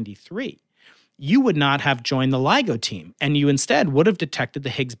 1993, you would not have joined the LIGO team, and you instead would have detected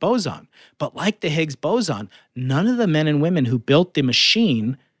the Higgs boson. But like the Higgs boson, none of the men and women who built the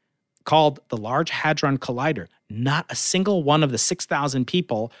machine called the Large Hadron Collider, not a single one of the 6,000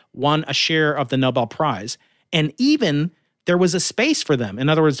 people won a share of the Nobel Prize. And even there was a space for them. In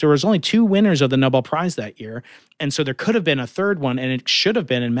other words, there was only 2 winners of the Nobel Prize that year. And so there could have been a third one, and it should have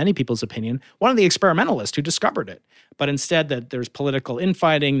been, in many people's opinion, one of the experimentalists who discovered it. But instead, that there's political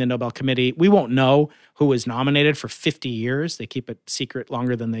infighting, the Nobel Committee. We won't know who was nominated for 50 years. They keep it secret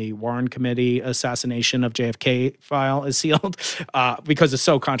longer than the Warren Committee assassination of JFK file is sealed because it's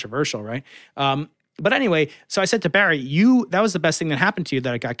so controversial, right? But anyway, so I said to Barry, that was the best thing that happened to you,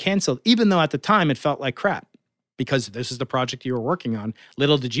 that it got canceled, even though at the time it felt like crap, because this is the project you were working on.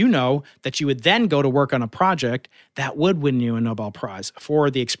 Little did you know that you would then go to work on a project that would win you a Nobel Prize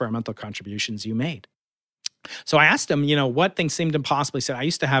for the experimental contributions you made. So I asked him, what things seemed impossible. He said, I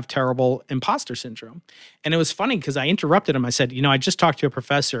used to have terrible imposter syndrome. And it was funny because I interrupted him. I said, I just talked to a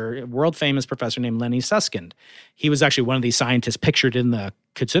professor, a world-famous professor named Lenny Susskind. He was actually one of these scientists pictured in the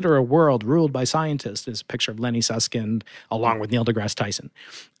Consider a World Ruled by Scientists. There's a picture of Lenny Susskind along with Neil deGrasse Tyson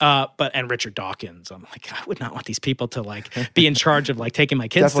and Richard Dawkins. I'm like, I would not want these people to be in charge of taking my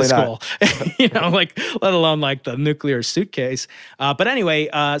kids to school, let alone the nuclear suitcase. But anyway,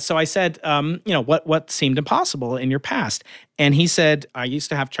 so I said, what seemed impossible in your past? And he said, I used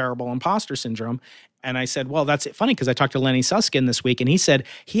to have terrible imposter syndrome. And I said, well, that's funny because I talked to Lenny Susskind this week, and he said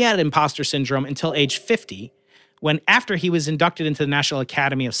he had imposter syndrome until age 50. After he was inducted into the National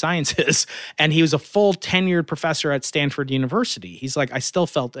Academy of Sciences, and he was a full tenured professor at Stanford University. He's like, I still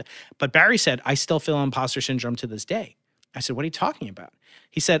felt it. But Barry said, I still feel imposter syndrome to this day. I said, what are you talking about?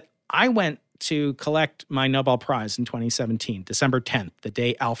 He said, I went to collect my Nobel Prize in 2017, December 10th, the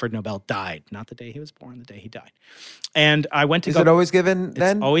day Alfred Nobel died. Not the day he was born, the day he died. And I went to Is it always given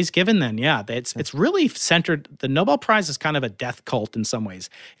then? It's always given then, yeah. It's really centered. The Nobel Prize is kind of a death cult in some ways.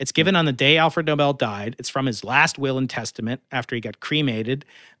 It's given on the day Alfred Nobel died. It's from his last will and testament after he got cremated,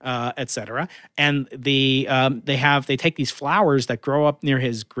 etc. And they take these flowers that grow up near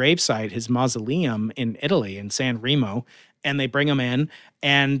his gravesite, his mausoleum in Italy, in San Remo, and they bring them in,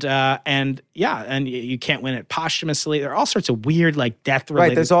 and you can't win it posthumously. There are all sorts of weird death-related.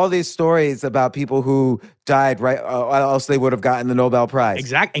 Right, there's all these stories about people who died, right, or else they would have gotten the Nobel Prize.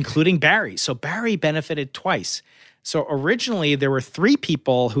 Exactly, including Barry. So Barry benefited twice. So originally there were 3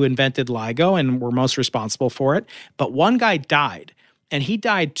 people who invented LIGO and were most responsible for it, but one guy died, and he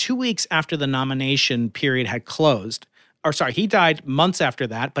died 2 weeks after the nomination period had closed. He died months after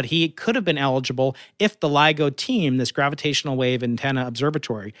that, but he could have been eligible if the LIGO team, this gravitational wave antenna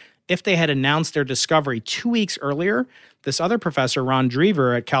observatory, if they had announced their discovery 2 weeks earlier, this other professor, Ron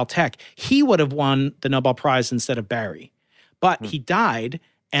Drever at Caltech, he would have won the Nobel Prize instead of Barry. But he died,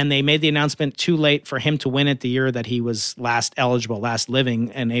 and they made the announcement too late for him to win it the year that he was last eligible, last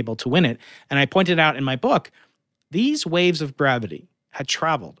living and able to win it. And I pointed out in my book, these waves of gravity had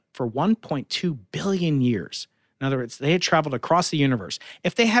traveled for 1.2 billion years. In other words, they had traveled across the universe.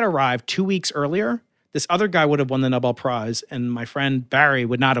 If they had arrived 2 weeks earlier, this other guy would have won the Nobel Prize, and my friend Barry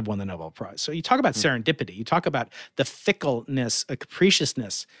would not have won the Nobel Prize. So you talk about serendipity. You talk about the fickleness,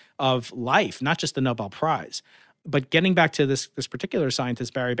 capriciousness of life, not just the Nobel Prize. But getting back to this particular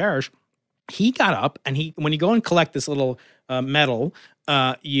scientist, Barry Barish, he got up, and when you go and collect this little medal,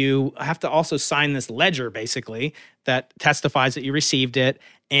 you have to also sign this ledger, basically, that testifies that you received it,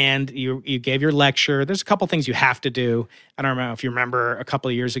 and you gave your lecture. There's a couple things you have to do. I don't know if you remember a couple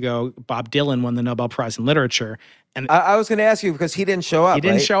of years ago, Bob Dylan won the Nobel Prize in Literature. And I was going to ask you because he didn't show up. He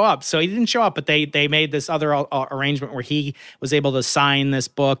didn't show up. So he didn't show up, but they made this other arrangement where he was able to sign this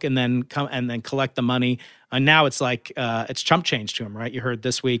book and then collect the money. And now it's like it's chump change to him, right? You heard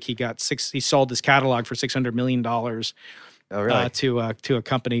this week he sold his catalog for $600 million. Oh, really? To a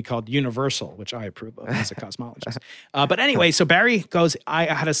company called Universal, which I approve of as a cosmologist. But anyway, so Barry goes, I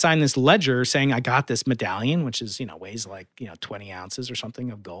had to sign this ledger saying I got this medallion, which is, weighs 20 ounces or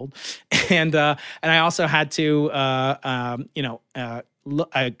something of gold. And I also had to, I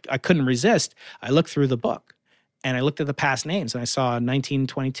couldn't resist. I looked through the book and I looked at the past names and I saw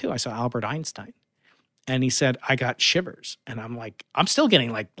 1922, I saw Albert Einstein. And he said, I got shivers. And I'm like, I'm still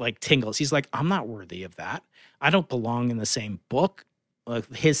getting like tingles. He's like, I'm not worthy of that. I don't belong in the same book.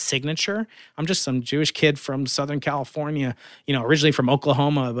 His signature. I'm just some Jewish kid from Southern California, originally from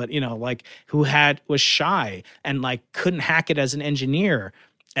Oklahoma, but like who was shy and like couldn't hack it as an engineer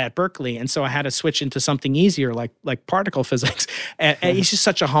at Berkeley. And so I had to switch into something easier like particle physics. And he's just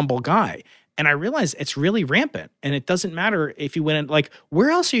such a humble guy. And I realized it's really rampant. And it doesn't matter if you win it. Like, where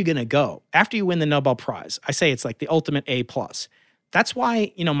else are you going to go after you win the Nobel Prize? I say it's like the ultimate A+. That's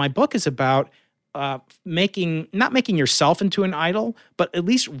why, my book is about not making yourself into an idol, but at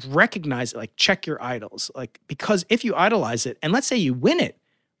least recognize it, like check your idols. Like, because if you idolize it, and let's say you win it,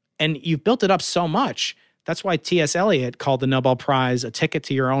 and you've built it up so much, that's why T.S. Eliot called the Nobel Prize a ticket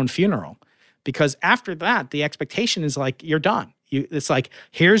to your own funeral. Because after that, the expectation is like, you're done. It's like,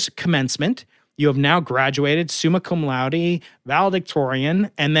 here's commencement. You have now graduated, summa cum laude, valedictorian,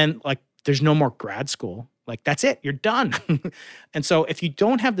 and then like there's no more grad school. Like that's it, you're done. And so if you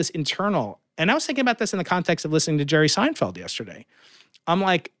don't have this internal, and I was thinking about this in the context of listening to Jerry Seinfeld yesterday. I'm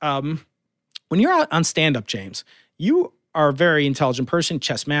like, when you're out on stand-up, James, you are a very intelligent person,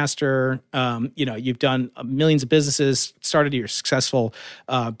 chess master. You've done millions of businesses, started, you're a successful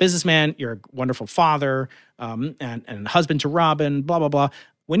businessman, you're a wonderful father, and husband to Robin, blah, blah, blah.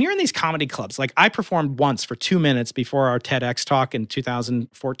 When you're in these comedy clubs, like I performed once for 2 minutes before our TEDx talk in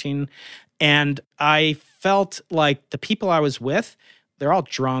 2014, and I felt like the people I was with, they're all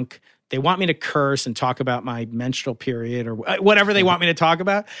drunk. They want me to curse and talk about my menstrual period or whatever they want me to talk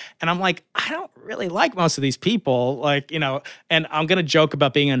about. And I'm like, I don't really like most of these people. Like, and I'm going to joke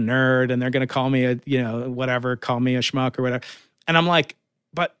about being a nerd and they're going to call me call me a schmuck or whatever. And I'm like,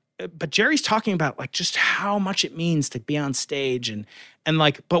 but Jerry's talking about like just how much it means to be on stage and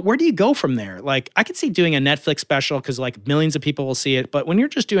like, but where do you go from there? Like, I could see doing a Netflix special because like millions of people will see it. But when you're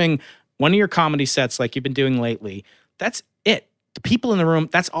just doing one of your comedy sets like you've been doing lately, that's it. The people in the room,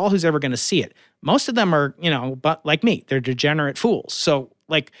 that's all who's ever going to see it. Most of them are, but like me, they're degenerate fools. So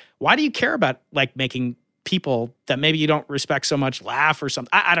like, why do you care about like making people that maybe you don't respect so much laugh or something?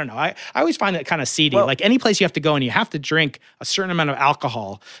 I don't know. I always find that kind of seedy. Well, like any place you have to go and you have to drink a certain amount of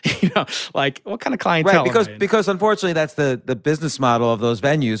alcohol, like what kind of clientele? Right, because unfortunately that's the business model of those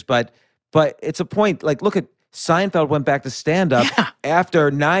venues. But it's a point, like look at Seinfeld went back to stand-up after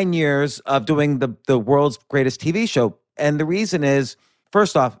 9 years of doing the world's greatest TV show. And the reason is,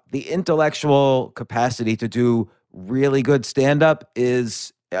 first off, the intellectual capacity to do really good stand-up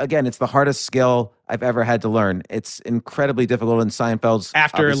is, again, it's the hardest skill I've ever had to learn. It's incredibly difficult in Seinfeld's.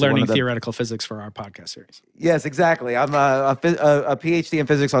 After learning theoretical physics for our podcast series. Yes, exactly. I'm a PhD in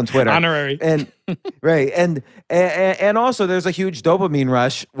physics on Twitter. Honorary. And right. And also there's a huge dopamine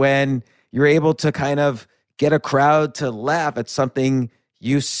rush when you're able to kind of get a crowd to laugh at something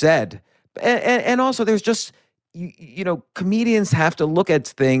you said. And also there's just, comedians have to look at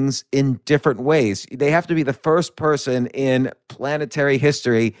things in different ways. They have to be the first person in planetary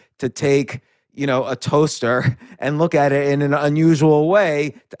history to take, a toaster and look at it in an unusual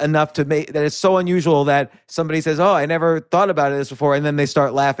way enough to make that it's so unusual that somebody says, oh, I never thought about this before. And then they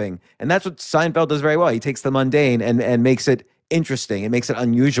start laughing. And that's what Seinfeld does very well. He takes the mundane and makes it interesting. It makes it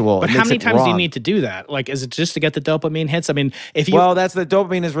unusual. But how many times do you need to do that? Like, is it just to get the dopamine hits? I mean, well, that's the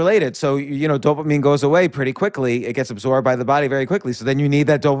dopamine is related. So, dopamine goes away pretty quickly. It gets absorbed by the body very quickly. So then you need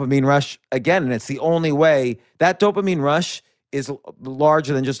that dopamine rush again. And it's the only way. That dopamine rush is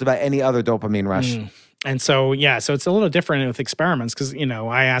larger than just about any other dopamine rush. And so, so it's a little different with experiments because,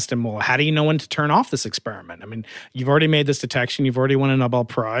 I asked him, well, how do you know when to turn off this experiment? I mean, you've already made this detection. You've already won a Nobel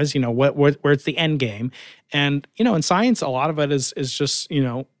Prize. Where's the end game? And, in science, a lot of it is just,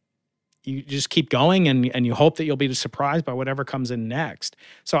 you just keep going and you hope that you'll be surprised by whatever comes in next.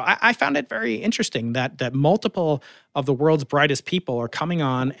 So I found it very interesting that multiple of the world's brightest people are coming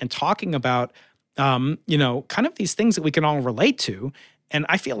on and talking about, kind of these things that we can all relate to. And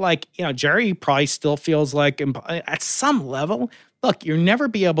I feel like, Jerry probably still feels like at some level, look, you'll never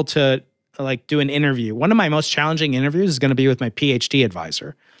be able to like do an interview. One of my most challenging interviews is going to be with my PhD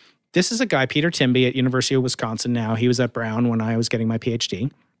advisor. This is a guy, Peter Timby at University of Wisconsin now. He was at Brown when I was getting my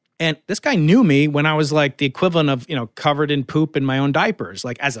PhD. And this guy knew me when I was like the equivalent of, covered in poop in my own diapers,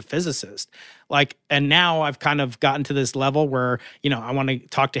 like as a physicist. Like, and now I've kind of gotten to this level where, I want to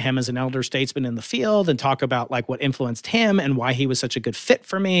talk to him as an elder statesman in the field and talk about like what influenced him and why he was such a good fit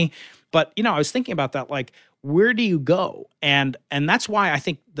for me. But, I was thinking about that, like, where do you go? And that's why I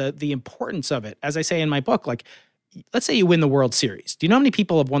think the importance of it, as I say in my book, like, let's say you win the World Series. Do you know how many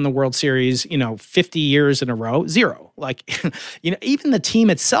people have won the World Series, 50 years in a row? Zero. Like, even the team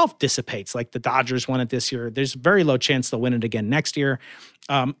itself dissipates. Like the Dodgers won it this year. There's very low chance they'll win it again next year.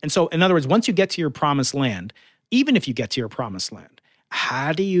 And so, in other words, once you get to your promised land, even if you get to your promised land,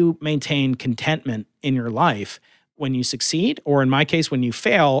 how do you maintain contentment in your life when you succeed? Or in my case, when you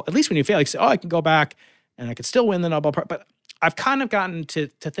fail, at least when you fail, you say, oh, I can go back and I could still win the Nobel Prize. But I've kind of gotten to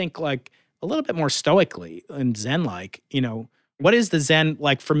think like a little bit more stoically and Zen-like, what is the Zen?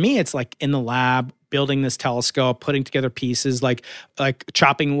 Like for me, it's like in the lab, building this telescope, putting together pieces, like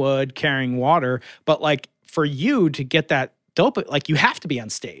chopping wood, carrying water. But like for you to get that dope, like you have to be on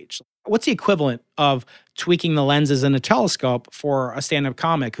stage. What's the equivalent of tweaking the lenses in a telescope for a stand-up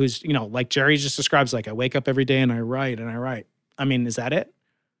comic who's, like Jerry just describes, like I wake up every day and I write and I write. I mean, is that it?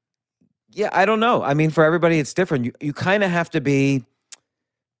 Yeah, I don't know. I mean, for everybody, it's different. You kind of have to be,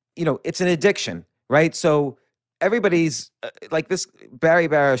 it's an addiction, right? So everybody's like this Barry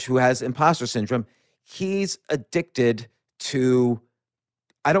Barish who has imposter syndrome. He's addicted to,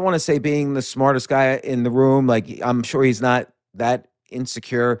 I don't want to say being the smartest guy in the room. Like I'm sure he's not that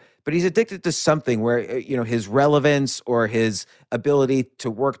insecure, but he's addicted to something where, his relevance or his ability to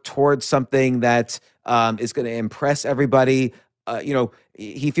work towards something that is going to impress everybody.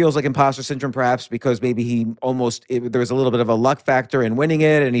 He feels like imposter syndrome perhaps because maybe there was a little bit of a luck factor in winning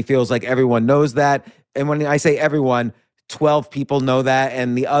it, and he feels like everyone knows that. And when I say everyone, 12 people know that,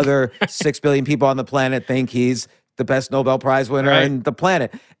 and the other 6 billion people on the planet think he's the best Nobel Prize winner in the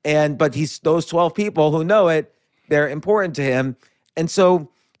planet. But those 12 people who know it, they're important to him. And so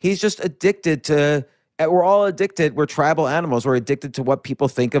he's just addicted to, we're all addicted. We're tribal animals. We're addicted to what people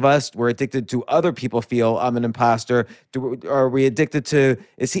think of us. We're addicted to other people feel I'm an imposter. Are we addicted to,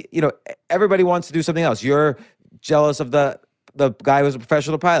 everybody wants to do something else. You're jealous of the guy who's a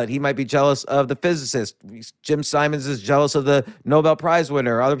professional pilot. He might be jealous of the physicist. Jim Simons is jealous of the Nobel Prize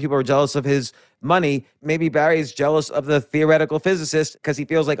winner. Other people are jealous of his money. Maybe Barry's jealous of the theoretical physicist because he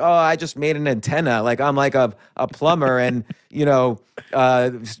feels like, oh, I just made an antenna. Like I'm like a plumber and, Michio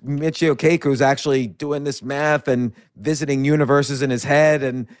Keiku's actually doing this math and visiting universes in his head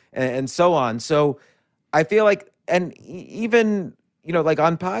and so on. So I feel like, and even, like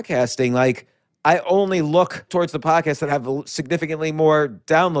on podcasting, like I only look towards the podcasts that have significantly more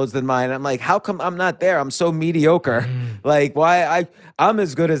downloads than mine. I'm like, how come I'm not there? I'm so mediocre. Like, why I'm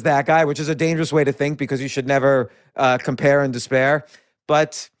as good as that guy, which is a dangerous way to think because you should never compare and despair.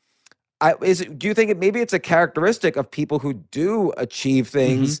 But do you think maybe it's a characteristic of people who do achieve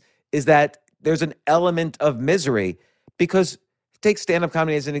things is that there's an element of misery? Because take stand-up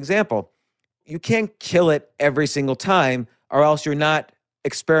comedy as an example. You can't kill it every single time or else you're not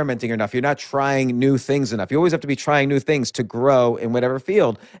experimenting enough. You're not trying new things enough. You always have to be trying new things to grow in whatever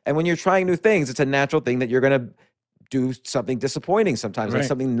field. And when you're trying new things, it's a natural thing that you're going to do something disappointing sometimes, like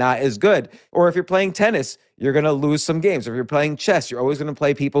something not as good. Or if you're playing tennis, you're going to lose some games. If you're playing chess, you're always going to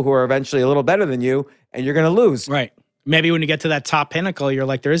play people who are eventually a little better than you, and you're going to lose. Right. Maybe when you get to that top pinnacle, you're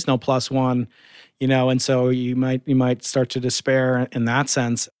like, there is no +1, and so you might start to despair in that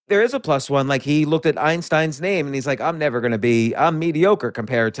sense. There is a +1. Like he looked at Einstein's name and he's like, I'm mediocre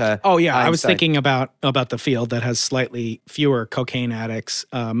compared to Einstein. I was thinking about the field that has slightly fewer cocaine addicts,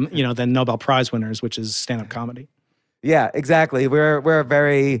 than Nobel Prize winners, which is stand-up comedy. Yeah, exactly. We're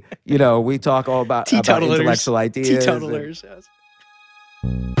very, we talk all about intellectual ideas. Teetotalers, yes.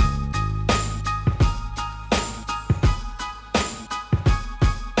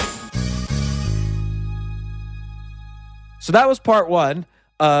 So that was part 1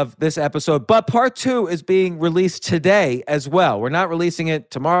 of this episode, but part 2 is being released today as well. We're not releasing it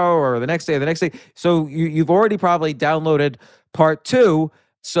tomorrow or the next day. So you've already probably downloaded part 2,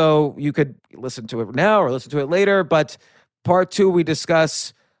 so you could listen to it now or listen to it later. But part 2, we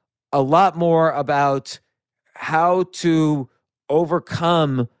discuss a lot more about how to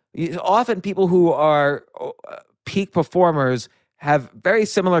overcome. Often people who are peak performers have very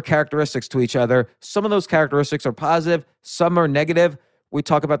similar characteristics to each other. Some of those characteristics are positive, some are negative. We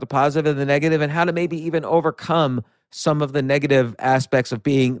talk about the positive and the negative and how to maybe even overcome some of the negative aspects of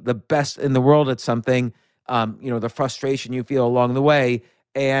being the best in the world at something, the frustration you feel along the way.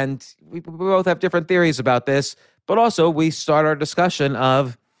 And we both have different theories about this, but also we start our discussion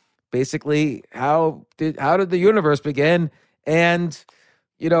of basically how did the universe begin, and,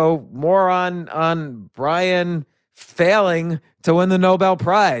 more on Brian failing to win the Nobel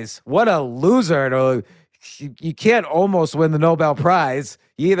Prize. What a loser. You can't almost win the Nobel Prize.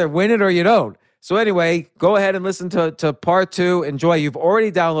 You either win it or you don't. So anyway, go ahead and listen to part 2. Enjoy. You've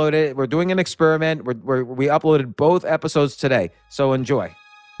already downloaded it. We're doing an experiment. We uploaded both episodes today. So enjoy.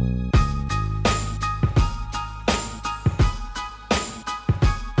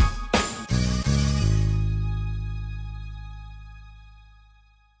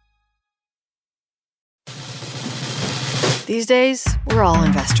 These days, we're all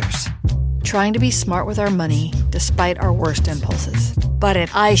investors, trying to be smart with our money despite our worst impulses. But at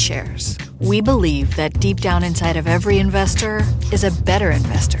iShares, we believe that deep down inside of every investor is a better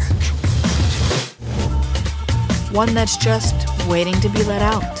investor. One that's just waiting to be let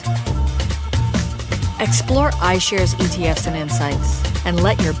out. Explore iShares ETFs and insights and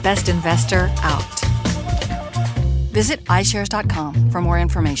let your best investor out. Visit iShares.com for more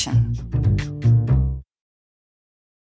information.